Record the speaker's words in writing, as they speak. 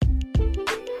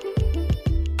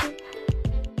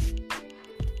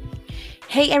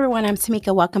Hey everyone, I'm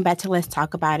Tamika. Welcome back to Let's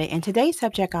Talk About It. And today's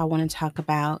subject I want to talk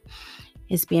about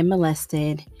is being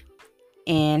molested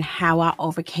and how I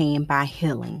overcame by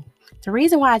healing. The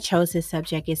reason why I chose this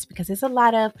subject is because there's a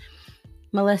lot of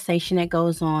molestation that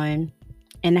goes on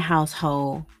in the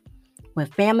household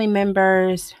with family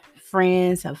members,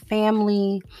 friends of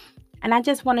family. And I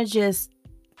just want to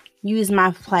use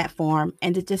my platform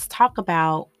and to just talk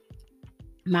about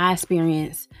my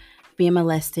experience being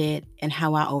molested and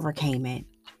how I overcame it.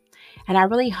 And I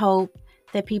really hope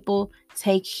that people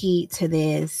take heed to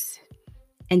this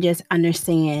and just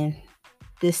understand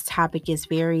this topic is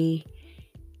very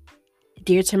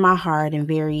dear to my heart and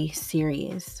very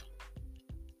serious.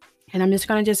 And I'm just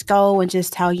going to go and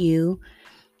just tell you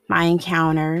my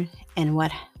encounter and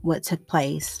what took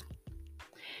place.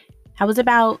 I was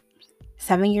about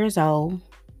 7 years old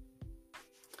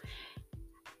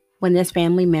when this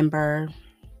family member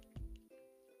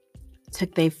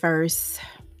took their first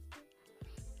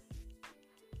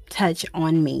touch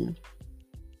on me.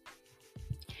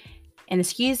 And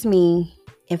excuse me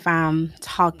if I'm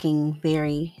talking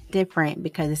very different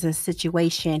because it's a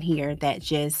situation here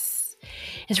that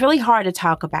it's really hard to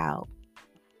talk about.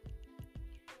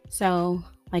 So,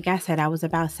 like I said, I was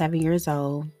about 7 years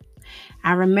old.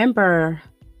 I remember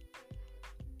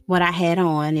what I had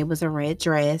on. It was a red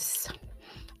dress.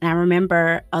 And I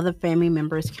remember other family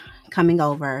members coming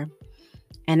over,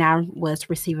 and I was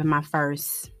receiving my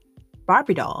first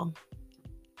Barbie doll.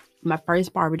 My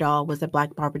first Barbie doll was a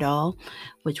black Barbie doll,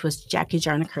 which was Jackie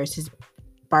Jonah Curse's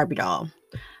Barbie doll.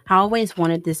 I always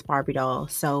wanted this Barbie doll,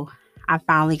 so I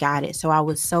finally got it. So I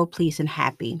was so pleased and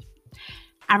happy.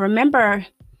 I remember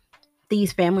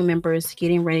these family members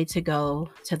getting ready to go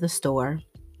to the store,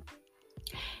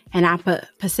 and I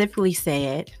specifically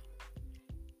said,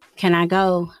 "Can I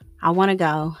go? I want to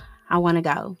go. I want to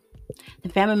go." The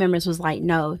family members was like,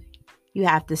 "No, you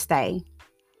have to stay."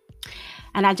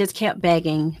 And I just kept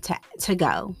begging to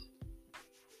go.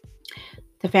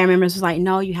 The family members was like,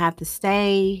 "No, you have to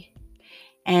stay."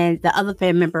 And the other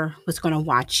family member was going to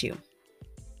watch you.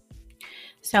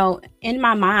 So in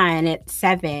my mind at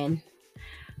 7,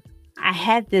 I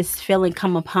had this feeling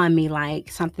come upon me like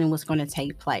something was going to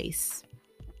take place.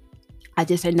 I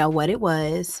just didn't know what it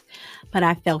was, but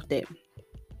I felt it.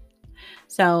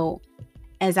 So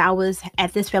as I was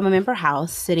at this family member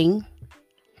house, sitting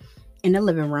in the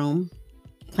living room,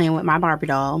 playing with my Barbie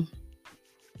doll,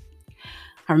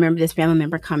 I remember this family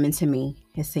member coming to me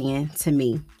and saying to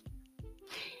me,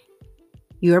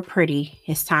 "You're pretty.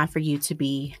 It's time for you to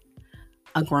be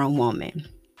a grown woman."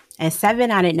 At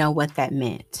 7, I didn't know what that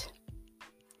meant.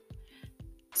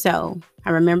 So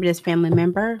I remember this family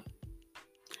member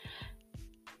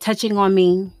touching on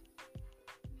me,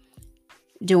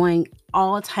 doing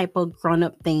all type of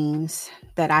grown-up things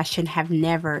that I should have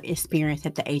never experienced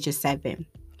at the age of 7.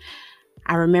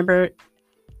 I remember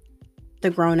the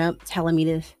grown-up telling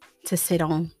me to sit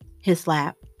on his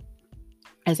lap.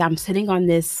 As I'm sitting on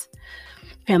this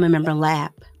family member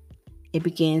lap, it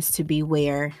begins to be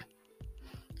where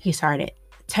he started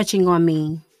touching on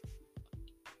me,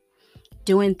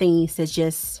 doing things that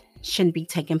just shouldn't be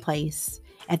taking place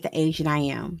at the age that I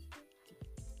am.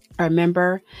 I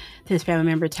remember this family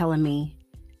member telling me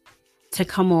to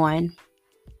come on,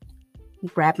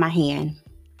 grab my hand,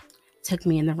 took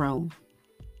me in the room.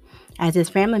 As this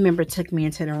family member took me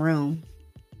into the room,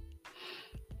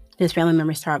 this family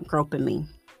member started groping me,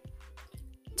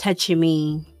 touching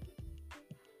me,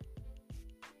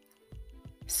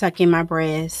 sucking my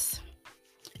breasts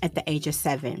at the age of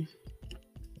 7.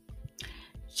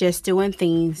 Just doing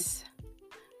things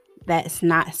that's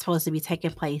not supposed to be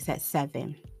taking place at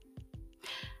 7.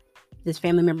 This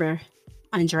family member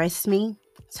undressed me,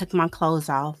 took my clothes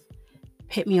off,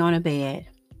 put me on a bed,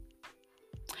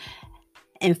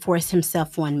 and forced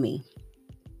himself on me.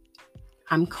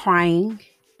 I'm crying.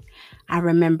 I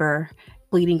remember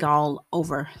bleeding all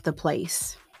over the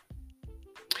place.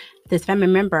 This family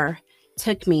member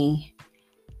took me,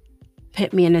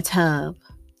 put me in a tub.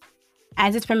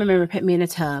 As this family member put me in a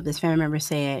tub, this family member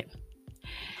said,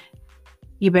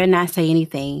 "You better not say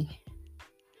anything.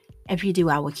 If you do,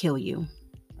 I will kill you."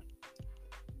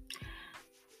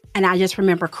 And I just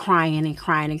remember crying and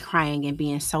crying and crying and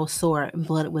being so sore, and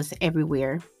blood was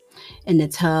everywhere in the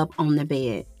tub, on the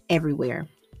bed, everywhere.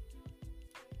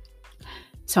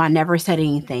 So I never said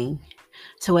anything.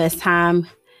 So as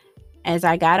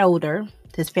I got older,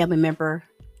 this family member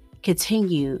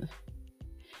continued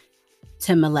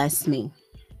to molest me.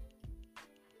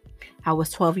 I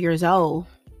was 12 years old.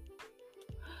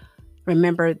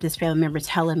 Remember this family member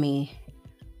telling me,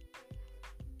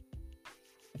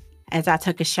 as I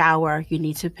took a shower, you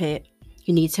need to put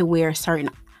You need to wear certain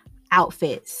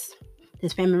outfits.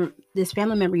 This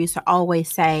family member used to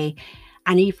always say,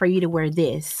 I need for you to wear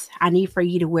this. I need for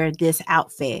you to wear this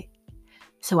outfit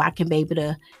so I can be able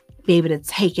to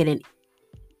take it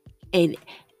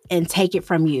and take it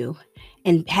from you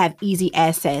and have easy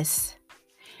access.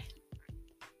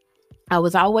 I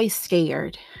was always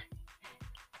scared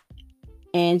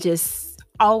and just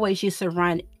always used to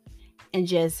run and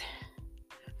just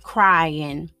cry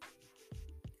and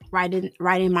write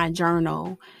in my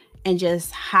journal and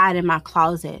just hide in my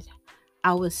closet.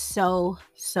 I was so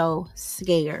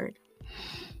scared.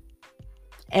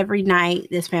 Every night,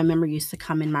 this family member used to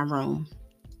come in my room.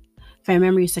 Family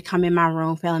member used to come in my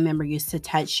room. Family member used to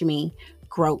touch me,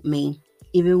 grope me.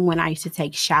 Even when I used to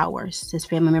take showers, this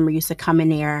family member used to come in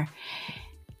there,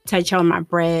 touch on my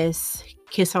breast,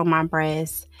 kiss on my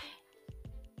breast.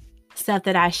 Stuff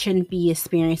that I shouldn't be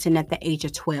experiencing at the age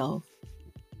of 12.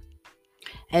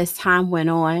 As time went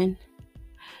on,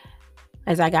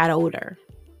 as I got older,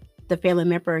 the family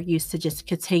member used to just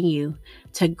continue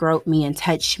to grope me and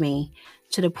touch me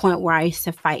to the point where I used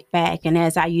to fight back. And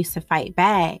as I used to fight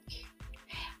back,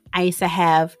 I used to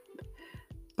have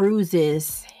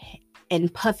bruises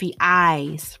and puffy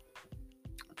eyes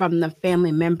from the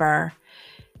family member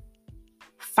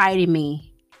fighting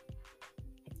me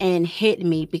and hitting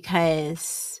me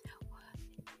because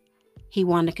he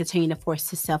wanted to continue to force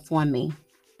himself on me.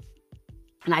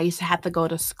 And I used to have to go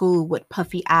to school with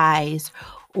puffy eyes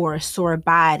or a sore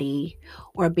body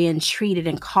or being treated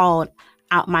and called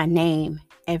out my name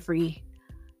every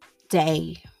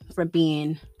day for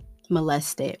being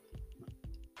molested.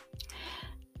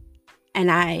 And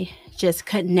I just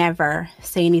could never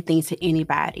say anything to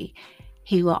anybody.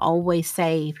 He will always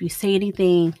say, if you say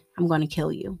anything, I'm going to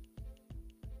kill you.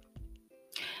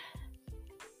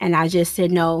 And I just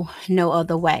said, no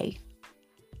other way.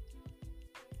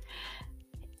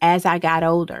 As I got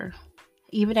older,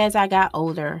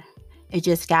 it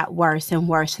just got worse and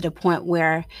worse to the point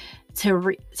where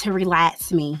to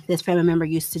relax me, this family member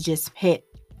used to just hit.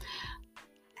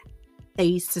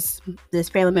 This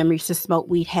family member used to smoke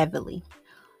weed heavily.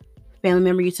 Family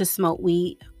member used to smoke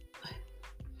weed,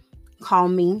 call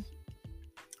me,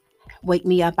 wake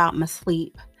me up out my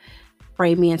sleep,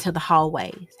 bring me into the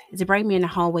hallways. To bring me in the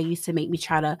hallway used to make me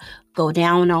try to go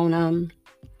down on them,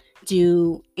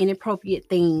 do inappropriate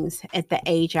things at the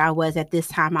age I was. At this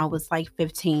time, I was like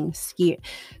 15, scared,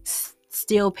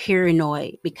 still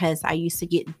paranoid because I used to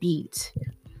get beat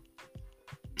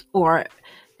or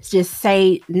just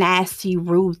say nasty,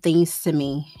 rude things to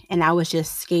me. And I was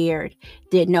just scared,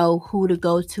 didn't know who to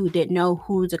go to, didn't know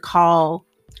who to call.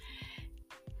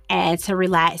 And to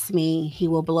relax me, he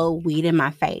will blow weed in my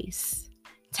face,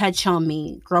 touch on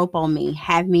me, grope on me,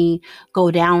 have me go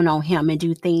down on him and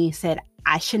do things that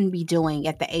I shouldn't be doing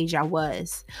at the age I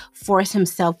was, force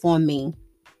himself on me.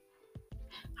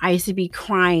 I used to be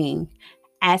crying.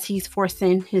 As he's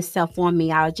forcing himself on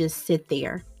me, I would just sit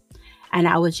there and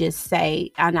I would just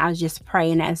say, and I was just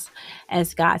praying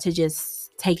as God to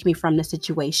just take me from the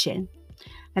situation.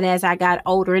 But as I got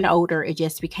older and older, it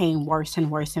just became worse and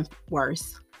worse and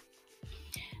worse.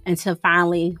 Until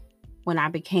finally, when I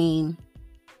became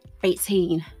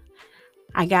 18,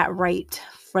 I got raped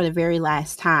for the very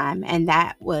last time, and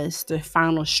that was the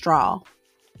final straw.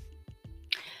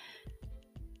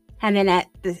 And then at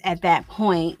that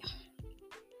point,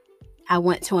 I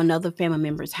went to another family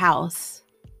member's house.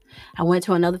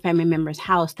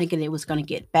 Thinking it was going to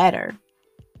get better.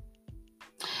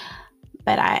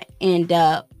 But I ended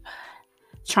up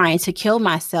trying to kill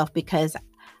myself because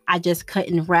I just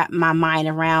couldn't wrap my mind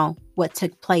around what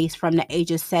took place from the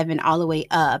age of 7 all the way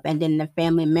up. And then the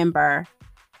family member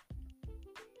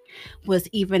was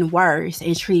even worse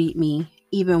and treated me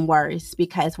even worse,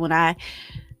 because when I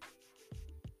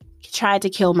tried to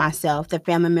kill myself, the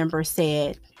family member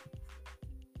said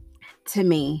to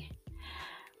me,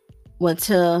 well,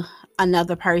 to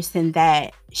another person,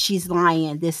 that she's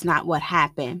lying, this is not what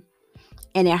happened.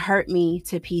 And it hurt me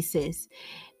to pieces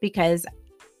because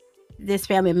this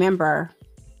family member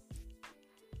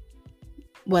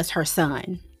was her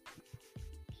son.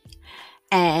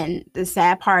 And the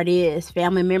sad part is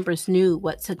family members knew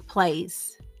what took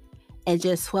place and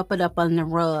just swept it up on the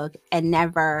rug and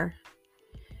never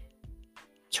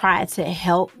tried to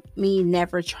help me,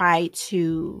 never tried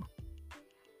to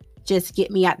just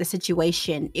get me out the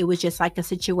situation. It was just like a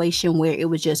situation where it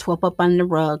was just swept up on the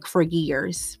rug for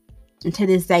years. And to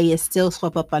this day, it's still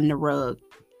swept up on the rug.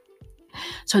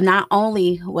 So not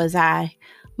only was I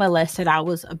molested, I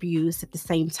was abused at the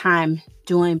same time,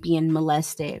 being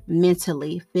molested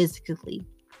mentally, physically,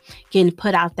 getting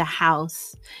put out the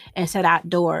house and set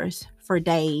outdoors for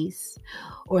days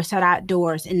or sat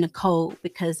outdoors in the cold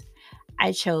because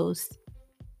I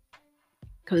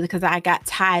got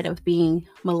tired of being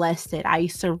molested. I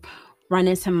used to run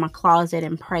into my closet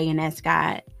and pray and ask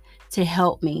God to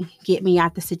help me, get me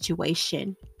out the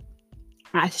situation.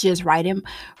 I just write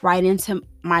into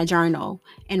my journal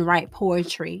and write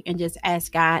poetry and just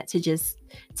ask God to just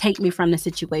take me from the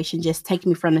situation. Just take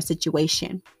me from the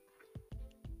situation.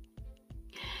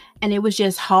 And it was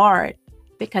just hard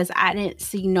because I didn't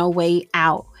see no way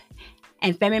out.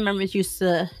 And family members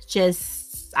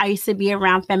I used to be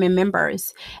around family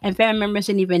members, and family members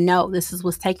didn't even know this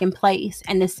was taking place.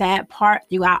 And the sad part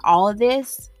throughout all of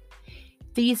this,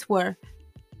 these were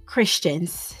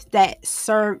Christians that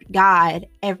served God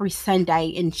every Sunday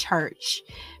in church,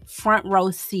 front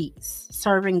row seats,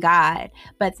 serving God,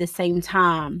 but at the same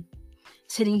time,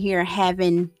 sitting here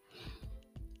having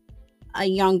a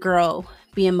young girl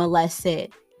being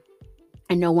molested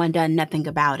and no one done nothing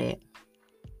about it.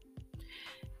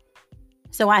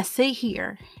 So I sit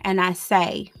here and I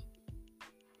say,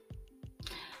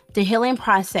 the healing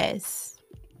process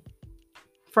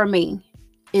for me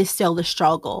is still a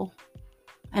struggle.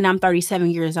 And I'm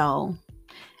 37 years old.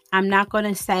 I'm not going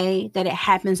to say that it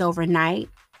happens overnight,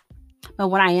 but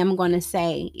what I am going to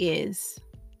say is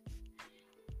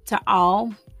to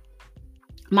all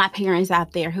my parents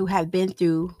out there who have been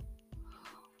through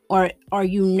or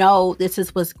this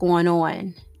is what's going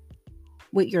on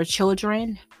with your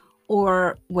children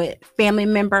or with family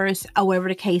members, however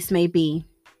the case may be.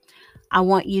 I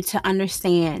want you to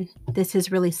understand this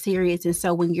is really serious. And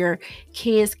so when your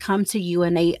kids come to you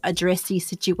and they address these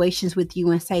situations with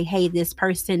you and say, hey, this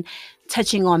person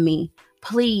touching on me,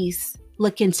 please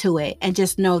look into it and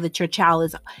just know that your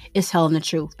child is telling the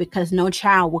truth, because no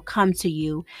child will come to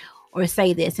you or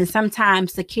say this. And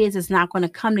sometimes the kids is not going to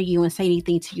come to you and say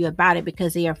anything to you about it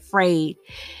because they're afraid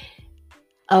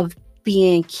of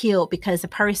being killed, because the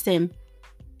person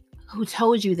who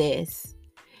told you this,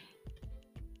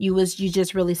 you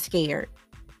just really scared.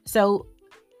 So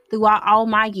throughout all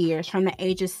my years, from the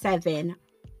age of 7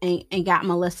 and got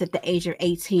molested at the age of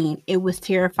 18, it was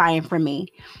terrifying for me,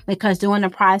 because during the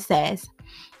process,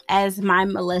 as my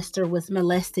molester was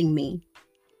molesting me,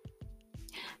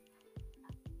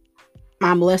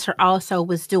 my molester also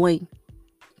was doing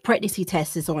pregnancy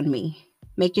tests on me,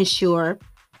 making sure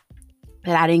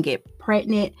that I didn't get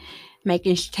pregnant,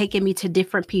 taking me to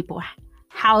different people's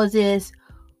houses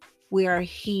where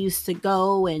he used to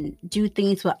go and do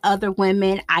things with other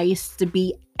women. I used to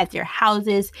be at their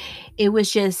houses. It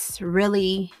was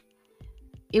really,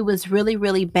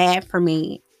 really bad for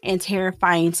me and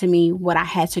terrifying to me what I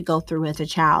had to go through as a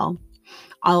child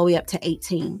all the way up to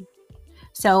 18.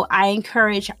 So I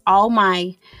encourage all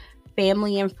my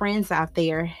family and friends out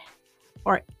there,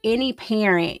 or any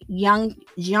parent, young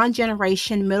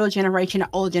generation, middle generation, or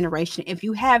old generation, if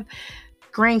you have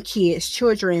grandkids,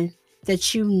 children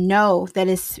that you know that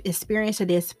is experiencing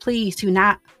this, please do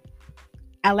not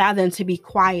allow them to be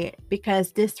quiet,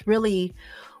 because this really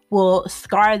will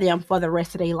scar them for the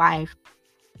rest of their life.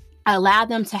 Allow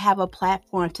them to have a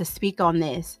platform to speak on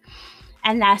this.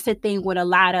 And that's the thing with a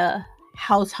lot of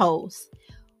households.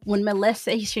 When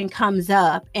molestation comes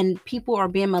up and people are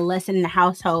being molested in the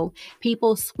household,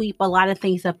 people sweep a lot of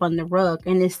things up on the rug,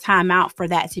 and it's time out for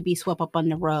that to be swept up on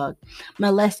the rug.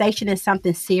 Molestation is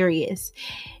something serious.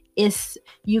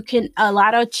 A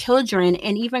lot of children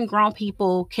and even grown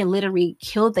people can literally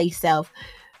kill themselves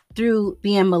through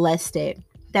being molested.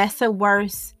 That's the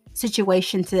worst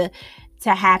situation to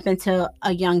happen to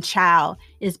a young child,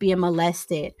 is being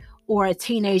molested, or a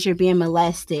teenager being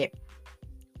molested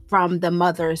from the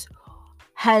mother's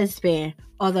husband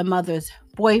or the mother's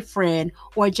boyfriend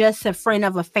or just a friend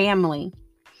of a family.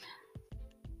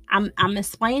 I'm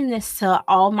explaining this to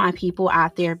all my people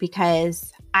out there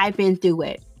because I've been through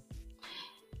it.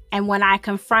 And when I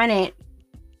confronted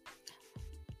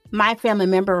my family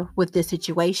member with this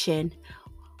situation,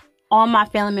 all my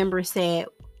family members said,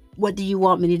 "What do you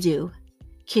want me to do?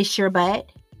 Kiss your butt?"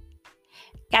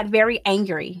 Got very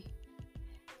angry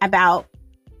about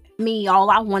me. All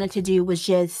I wanted to do was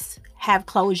just have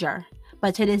closure.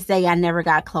 But to this day, I never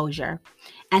got closure.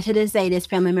 And to this day, this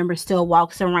family member still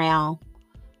walks around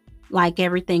like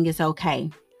everything is okay.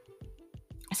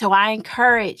 So I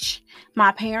encourage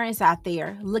my parents out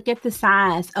there, look at the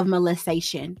signs of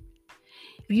molestation.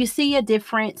 If you see a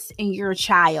difference in your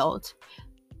child,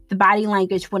 the body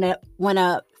language when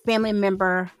a family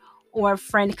member or a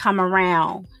friend come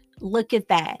around, look at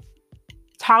that.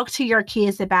 Talk to your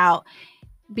kids about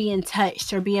being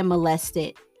touched or being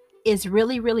molested. It's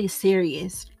really, really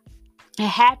serious. It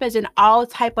happens in all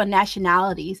type of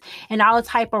nationalities and all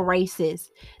type of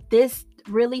races. this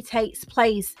really takes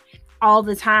place all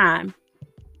the time.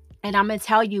 And I'm going to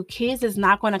tell you, kids is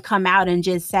not going to come out and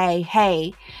just say,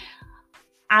 hey,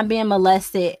 I'm being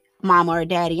molested, mama or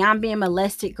daddy. I'm being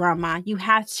molested, grandma. You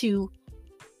have to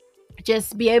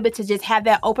just be able to just have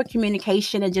that open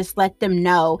communication and just let them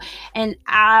know. And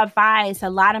I advise a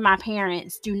lot of my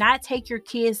parents, do not take your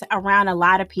kids around a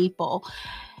lot of people,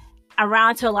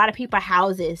 around to a lot of people's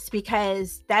houses,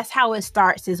 because that's how it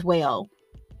starts as well.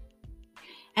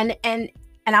 And I'm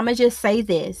going to just say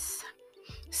this.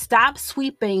 Stop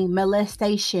sweeping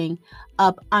molestation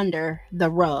up under the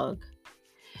rug.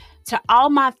 To all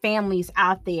my families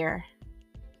out there,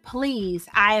 please,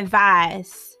 I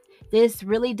advise, this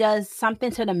really does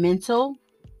something to the mental.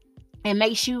 It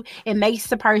makes you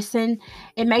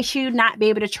not be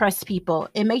able to trust people.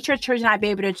 It makes your children not be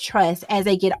able to trust as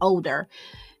they get older,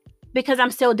 because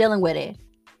I'm still dealing with it.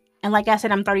 And like I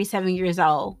said, I'm 37 years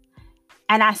old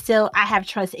and I have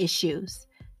trust issues.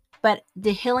 But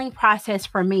the healing process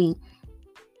for me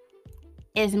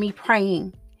is me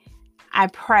praying. I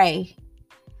pray.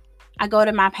 I go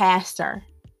to my pastor.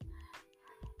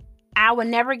 I would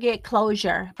never get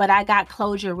closure, but I got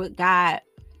closure with God.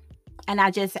 And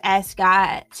I just asked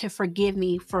God to forgive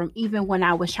me from even when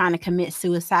I was trying to commit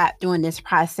suicide during this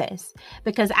process,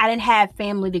 because I didn't have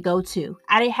family to go to.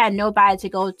 I didn't have nobody to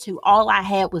go to. All I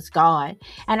had was God.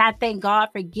 And I thank God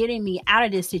for getting me out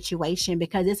of this situation,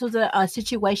 because this was a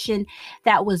situation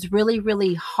that was really,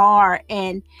 really hard.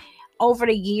 And over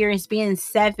the years, being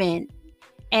 7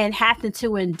 and having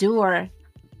to endure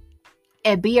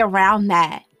and be around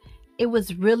that, it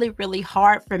was really, really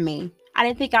hard for me. I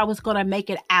didn't think I was going to make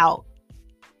it out.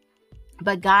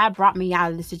 But God brought me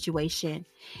out of the situation,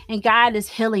 and God is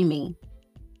healing me.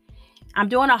 I'm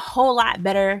doing a whole lot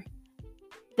better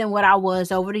than what I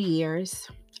was over the years.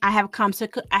 I have come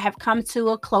to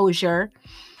a closure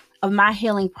of my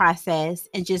healing process,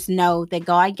 and just know that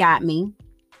God got me,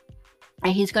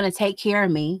 and He's going to take care of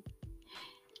me,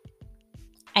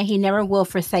 and He never will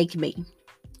forsake me.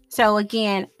 So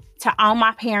again, to all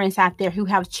my parents out there who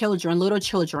have children, little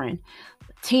children,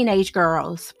 teenage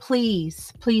girls,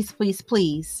 please, please, please,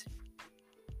 please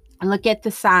look at the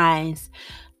signs.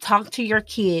 Talk to your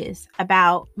kids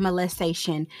about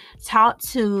molestation. Talk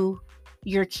to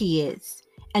your kids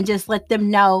and just let them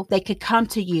know they could come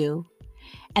to you,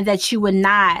 and that you would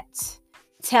not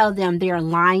tell them they're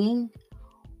lying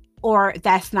or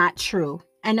that's not true.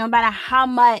 And no matter how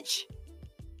much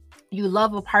you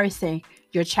love a person,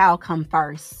 your child come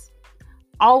first.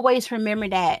 Always remember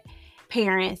that,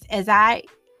 parents. As I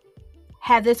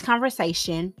have this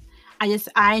conversation,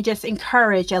 I just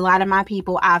encourage a lot of my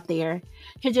people out there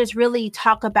to just really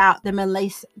talk about the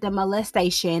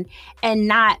molestation, and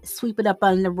not sweep it up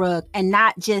under the rug, and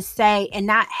not just say, and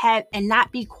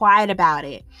not be quiet about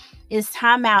it. It's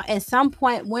time out. At some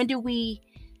point, when do we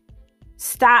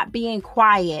stop being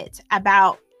quiet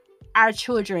about our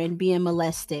children being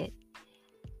molested?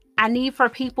 I need for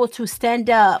people to stand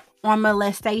up on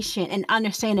molestation and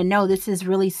understand and know this is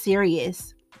really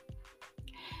serious.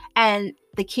 And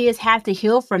the kids have to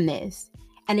heal from this.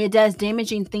 And it does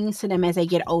damaging things to them as they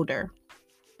get older.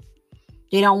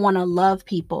 They don't want to love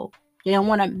people. They don't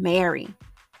want to marry.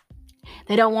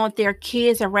 They don't want their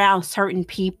kids around certain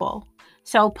people.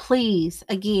 So please,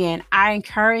 again, I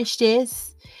encourage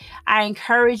this. I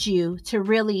encourage you to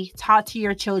really talk to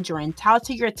your children. Talk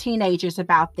to your teenagers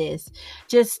about this.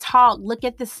 Just talk. Look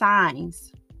at the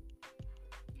signs.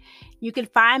 You can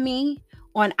find me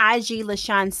on IG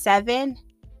LaShawn7,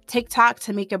 TikTok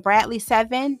Tamika Bradley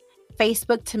 7,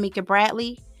 Facebook Tamika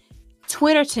Bradley,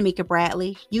 Twitter Tamika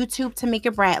Bradley, YouTube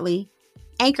Tamika Bradley,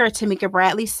 Anchor Tamika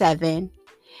Bradley 7,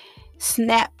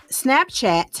 Snapchat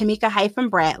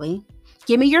Tamika-Bradley.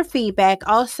 Give me your feedback.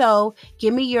 Also,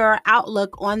 give me your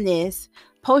outlook on this.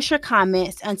 Post your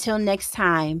comments. Until next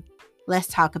time, let's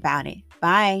talk about it.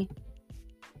 Bye.